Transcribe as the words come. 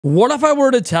What if I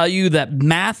were to tell you that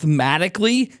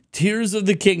mathematically, Tears of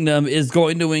the Kingdom is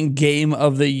going to win Game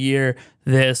of the Year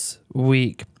this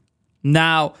week?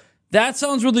 Now, that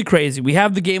sounds really crazy. We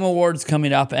have the Game Awards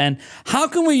coming up, and how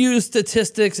can we use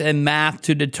statistics and math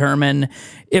to determine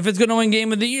if it's going to win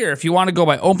Game of the Year? If you want to go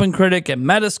by OpenCritic and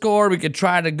Metascore, we could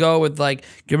try to go with, like,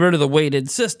 get rid of the weighted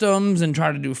systems and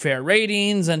try to do fair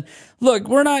ratings. And look,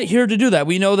 we're not here to do that.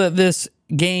 We know that this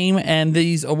game and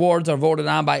these awards are voted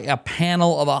on by a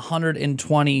panel of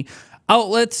 120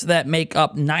 outlets that make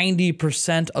up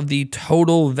 90% of the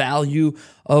total value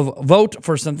of vote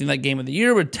for something like Game of the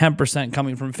Year, with 10%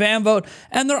 coming from fan vote.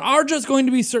 And there are just going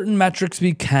to be certain metrics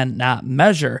we cannot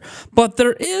measure. But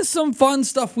there is some fun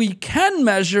stuff we can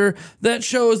measure that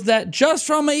shows that just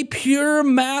from a pure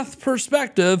math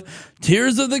perspective,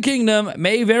 Tears of the Kingdom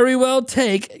may very well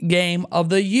take Game of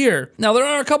the Year. Now, there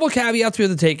are a couple caveats we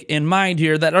have to take in mind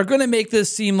here that are going to make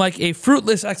this seem like a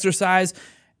fruitless exercise.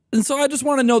 And so I just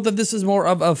want to note that this is more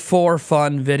of a for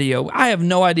fun video. I have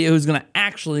no idea who's going to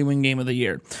actually win Game of the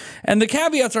Year. And the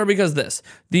caveats are because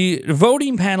the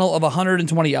voting panel of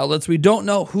 120 outlets, we don't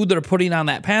know who they're putting on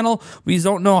that panel. We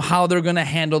don't know how they're going to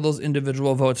handle those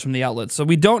individual votes from the outlets. So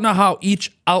we don't know how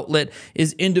each outlet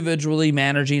is individually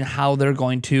managing how they're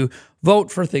going to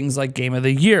vote for things like Game of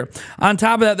the Year. On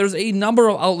top of that, there's a number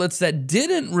of outlets that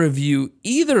didn't review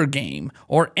either game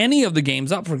or any of the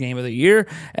games up for Game of the Year,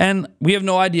 and we have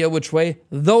no idea which way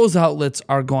those outlets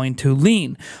are going to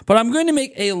lean. But I'm going to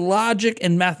make a logic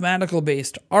and mathematical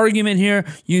based argument here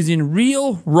using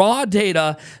real raw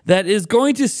data that is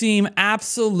going to seem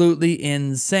absolutely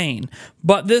insane.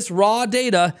 But this raw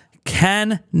data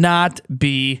cannot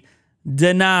be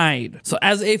denied. So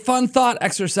as a fun thought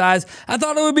exercise, I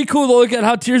thought it would be cool to look at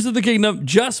how Tears of the Kingdom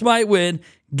just might win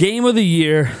Game of the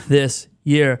Year this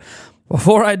year.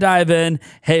 Before I dive in,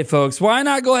 hey folks, why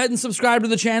not go ahead and subscribe to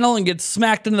the channel and get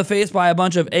smacked in the face by a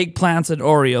bunch of eggplants and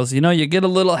Oreos? You know, you get a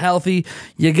little healthy,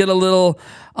 you get a little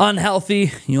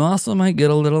unhealthy, you also might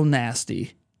get a little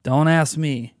nasty. Don't ask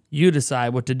me. You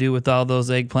decide what to do with all those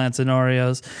eggplants and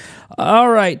Oreos. All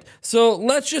right, so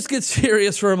let's just get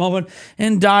serious for a moment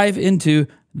and dive into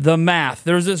the math.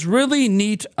 There's this really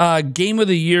neat Game of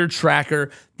the Year tracker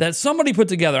that somebody put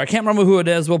together. I can't remember who it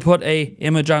is. We'll put a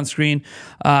image on screen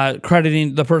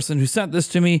crediting the person who sent this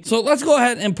to me. So let's go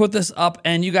ahead and put this up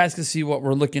and you guys can see what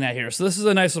we're looking at here. So this is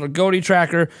a nice little GOTY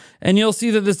tracker, and you'll see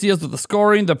that this deals with the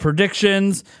scoring, the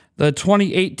predictions, the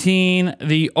 2018,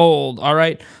 the old, all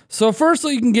right? So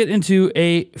firstly, you can get into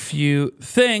a few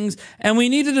things, and we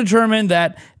need to determine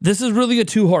that this is really a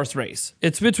two-horse race.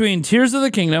 It's between Tears of the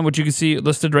Kingdom, which you can see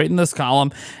listed right in this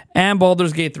column, and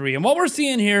Baldur's Gate 3. And what we're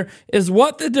seeing here is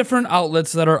what the different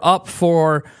outlets that are up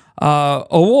for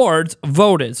awards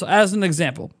voted. So as an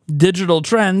example, Digital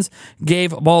Trends gave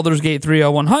Baldur's Gate 3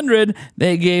 a 100.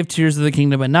 They gave Tears of the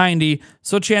Kingdom a 90.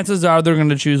 So chances are they're going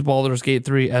to choose Baldur's Gate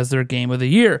 3 as their Game of the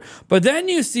Year. But then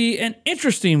you see an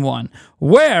interesting one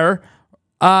where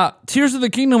Tears of the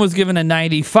Kingdom was given a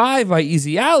 95 by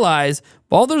Easy Allies.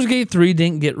 Baldur's Gate 3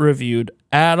 didn't get reviewed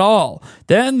at all.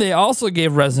 Then they also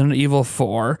gave Resident Evil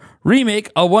 4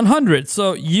 Remake a 100.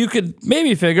 So you could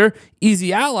maybe figure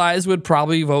Easy Allies would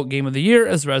probably vote Game of the Year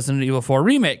as Resident Evil 4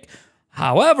 Remake.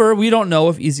 However, we don't know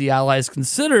if Easy Allies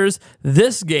considers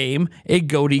this game a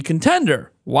GOTY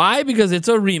contender. Why? Because it's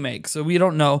a remake, so we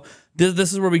don't know.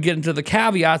 This is where we get into the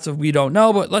caveats of we don't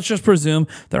know, but let's just presume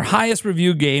their highest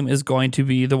reviewed game is going to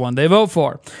be the one they vote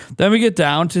for. Then we get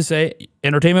down to, say,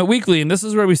 Entertainment Weekly, and this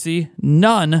is where we see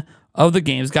none of the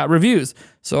games got reviews.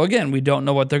 So again, we don't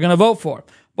know what they're going to vote for.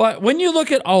 But when you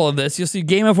look at all of this, you'll see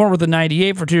Game Informer with a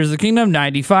 98 for Tears of the Kingdom,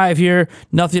 95 here.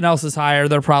 Nothing else is higher.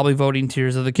 They're probably voting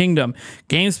Tears of the Kingdom.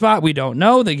 GameSpot, we don't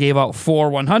know. They gave out 4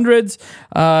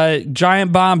 100s.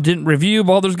 Giant Bomb didn't review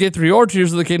Baldur's Gate 3 or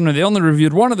Tears of the Kingdom. They only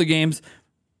reviewed one of the games.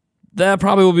 That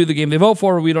probably will be the game they vote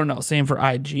for. We don't know. Same for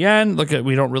IGN. Look at,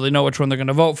 we don't really know which one they're going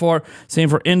to vote for. Same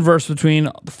for Inverse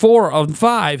between 4 of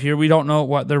 5 here. We don't know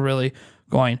what they're really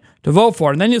going to vote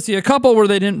for. And then you'll see a couple where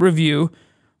they didn't review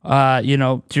you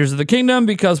know, Tears of the Kingdom,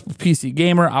 because PC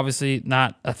Gamer, obviously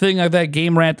not a thing like that.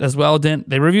 Game Rant as well didn't.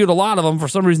 They reviewed a lot of them. For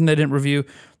some reason, they didn't review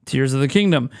Tears of the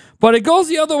Kingdom. But it goes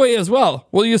the other way as well.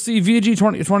 Well, you see VG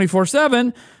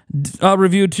 24/7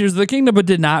 reviewed Tears of the Kingdom, but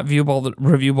did not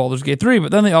review Baldur's Gate 3.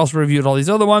 But then they also reviewed all these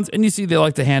other ones, and you see they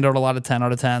like to hand out a lot of 10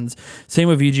 out of 10s. Same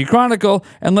with VG Chronicle,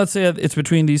 and let's say it's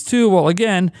between these two. Well,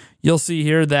 again, you'll see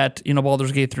here that, you know,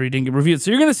 Baldur's Gate 3 didn't get reviewed.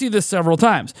 So you're going to see this several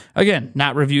times. Again,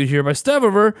 not reviewed here by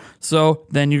Stevover, so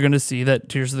then you're going to see that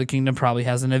Tears of the Kingdom probably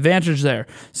has an advantage there.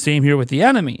 Same here with The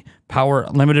Enemy. Power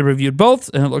Limited reviewed both,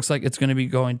 and it looks like it's going to be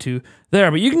going to there.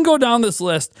 But you can go down this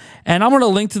list, and I'm going to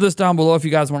link to this down below if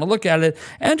you guys want to look at it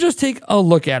and just take a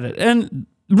look at it. And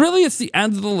really, it's the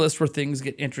end of the list where things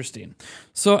get interesting.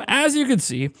 So as you can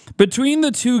see, between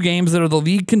the two games that are the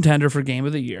league contender for Game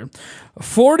of the Year,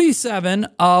 47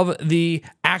 of the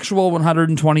actual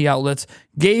 120 outlets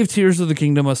gave Tears of the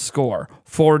Kingdom a score.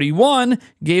 41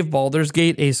 gave Baldur's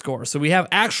Gate a score. So we have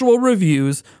actual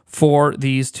reviews for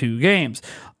these two games.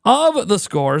 Of the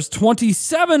scores,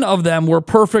 27 of them were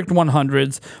perfect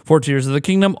 100s for Tears of the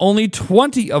Kingdom. Only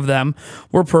 20 of them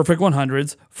were perfect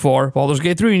 100s for Baldur's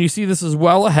Gate 3. And you see this is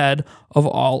well ahead of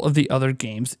all of the other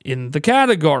games in the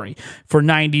category. For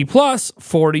 90 plus,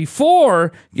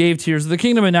 44 gave Tears of the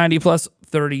Kingdom, and 90 plus,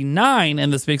 39.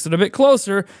 And this makes it a bit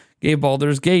closer, gave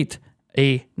Baldur's Gate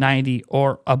a 90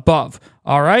 or above.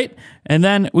 All right. And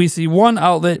then we see one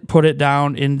outlet put it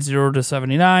down in 0 to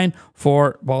 79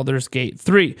 for Baldur's Gate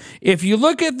 3. If you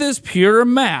look at this pure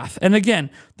math, and again,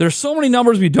 there's so many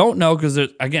numbers we don't know because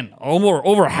there's, again,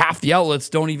 over half the outlets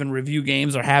don't even review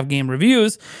games or have game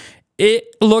reviews.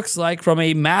 It looks like from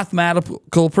a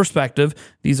mathematical perspective,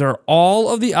 these are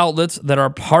all of the outlets that are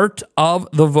part of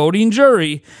the voting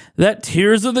jury, that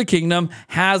Tears of the Kingdom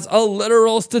has a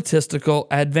literal statistical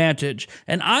advantage.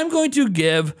 And I'm going to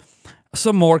give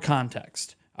some more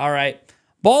context. All right.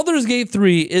 Baldur's Gate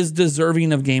 3 is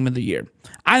deserving of Game of the Year.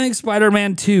 I think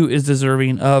Spider-Man 2 is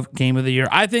deserving of Game of the Year.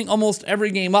 I think almost every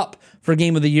game up for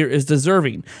Game of the Year is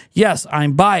deserving. Yes,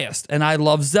 I'm biased, and I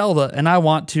love Zelda, and I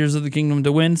want Tears of the Kingdom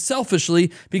to win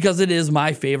selfishly because it is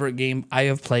my favorite game I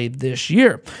have played this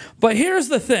year. But here's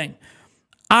the thing.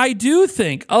 I do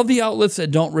think of the outlets that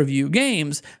don't review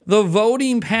games, the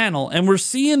voting panel, and we're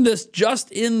seeing this just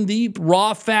in the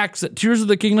raw facts that Tears of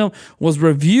the Kingdom was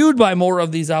reviewed by more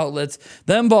of these outlets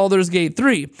than Baldur's Gate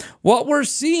 3. What we're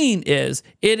seeing is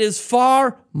it is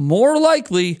far more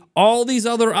likely all these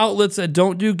other outlets that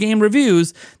don't do game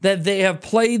reviews that they have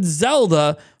played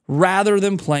Zelda rather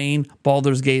than playing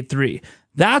Baldur's Gate 3.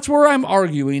 That's where I'm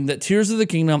arguing that Tears of the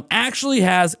Kingdom actually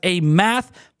has a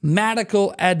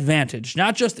mathematical advantage,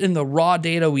 not just in the raw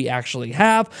data we actually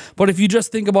have, but if you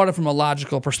just think about it from a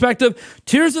logical perspective,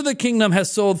 Tears of the Kingdom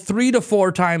has sold 3 to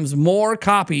 4 times more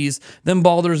copies than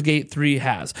Baldur's Gate 3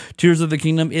 has. Tears of the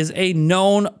Kingdom is a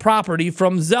known property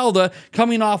from Zelda,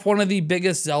 coming off one of the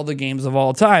biggest Zelda games of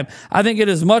all time. I think it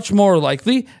is much more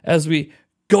likely, as we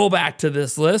go back to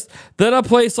this list, that a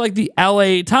place like the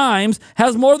LA Times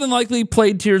has more than likely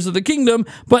played Tears of the Kingdom,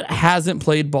 but hasn't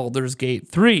played Baldur's Gate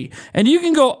 3. And you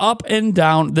can go up and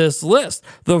down this list.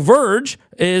 The Verge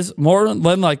is more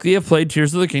than likely have played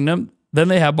Tears of the Kingdom than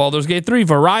they have Baldur's Gate 3.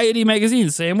 Variety magazine,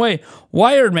 the same way.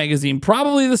 Wired magazine,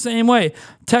 probably the same way.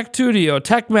 Tech Studio,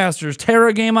 Tech Masters,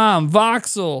 Terra Game On,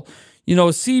 Voxel,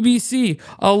 CBC.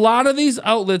 A lot of these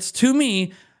outlets, to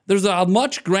me, there's a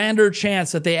much grander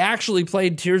chance that they actually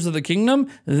played Tears of the Kingdom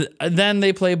than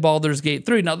they played Baldur's Gate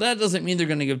 3. Now, that doesn't mean they're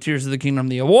going to give Tears of the Kingdom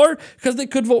the award, because they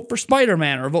could vote for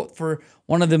Spider-Man or vote for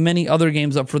one of the many other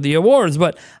games up for the awards.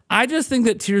 But I just think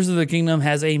that Tears of the Kingdom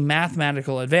has a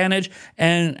mathematical advantage.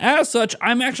 And as such,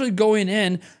 I'm actually going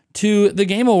in to the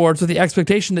Game Awards with the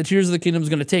expectation that Tears of the Kingdom is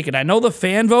going to take it. I know the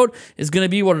fan vote is going to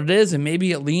be what it is, and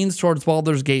maybe it leans towards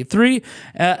Baldur's Gate 3.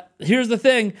 Here's the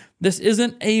thing. This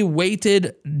isn't a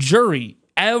weighted jury.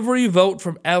 Every vote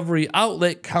from every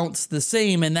outlet counts the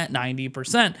same in that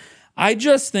 90%. I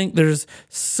just think there's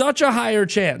such a higher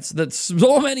chance that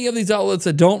so many of these outlets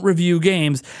that don't review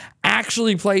games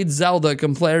actually played Zelda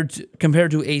compared to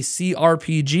a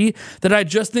CRPG, that I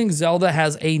just think Zelda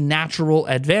has a natural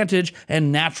advantage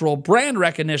and natural brand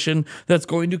recognition that's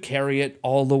going to carry it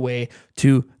all the way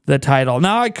to the title.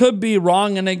 Now, I could be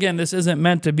wrong, and again, this isn't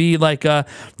meant to be like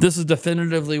this is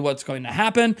definitively what's going to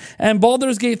happen, and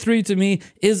Baldur's Gate 3 to me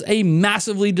is a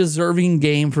massively deserving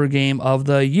game for Game of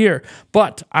the Year.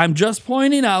 But I'm just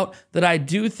pointing out that I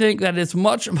do think that it's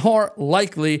much more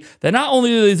likely that not only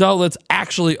do these outlets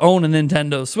actually own a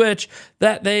Nintendo Switch,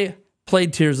 that they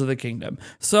played Tears of the Kingdom.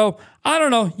 So, I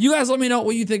don't know. You guys let me know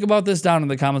what you think about this down in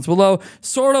the comments below.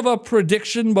 Sort of a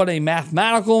prediction, but a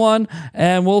mathematical one,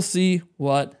 and we'll see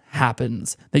what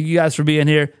happens. Thank you guys for being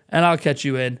here, and I'll catch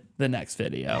you in the next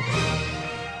video.